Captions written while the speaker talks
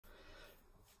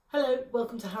Hello,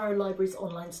 welcome to Harrow Library's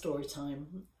online storytime.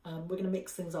 We're going to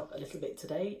mix things up a little bit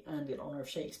today, and in honour of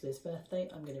Shakespeare's birthday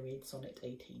I'm going to read Sonnet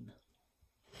 18.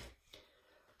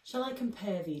 Shall I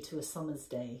compare thee to a summer's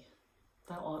day?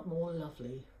 Thou art more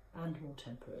lovely and more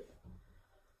temperate.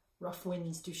 Rough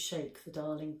winds do shake the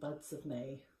darling buds of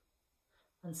May,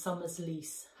 and summer's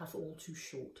lease hath all too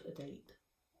short a date.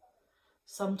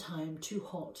 Sometime too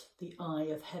hot the eye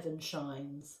of heaven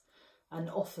shines,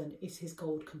 and often is his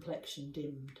gold complexion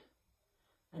dimmed,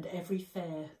 and every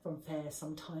fair from fair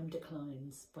sometime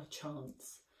declines by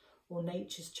chance, or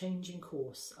nature's changing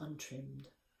course untrimmed.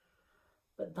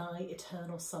 But thy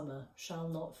eternal summer shall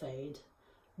not fade,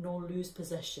 nor lose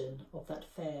possession of that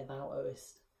fair thou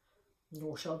owest,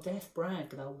 nor shall death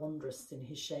brag thou wanderest in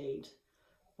his shade,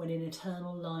 when in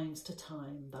eternal lines to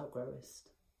time thou growest.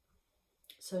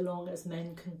 So long as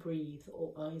men can breathe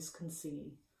or eyes can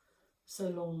see, so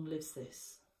long lives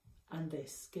this, and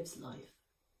this gives life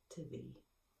to thee.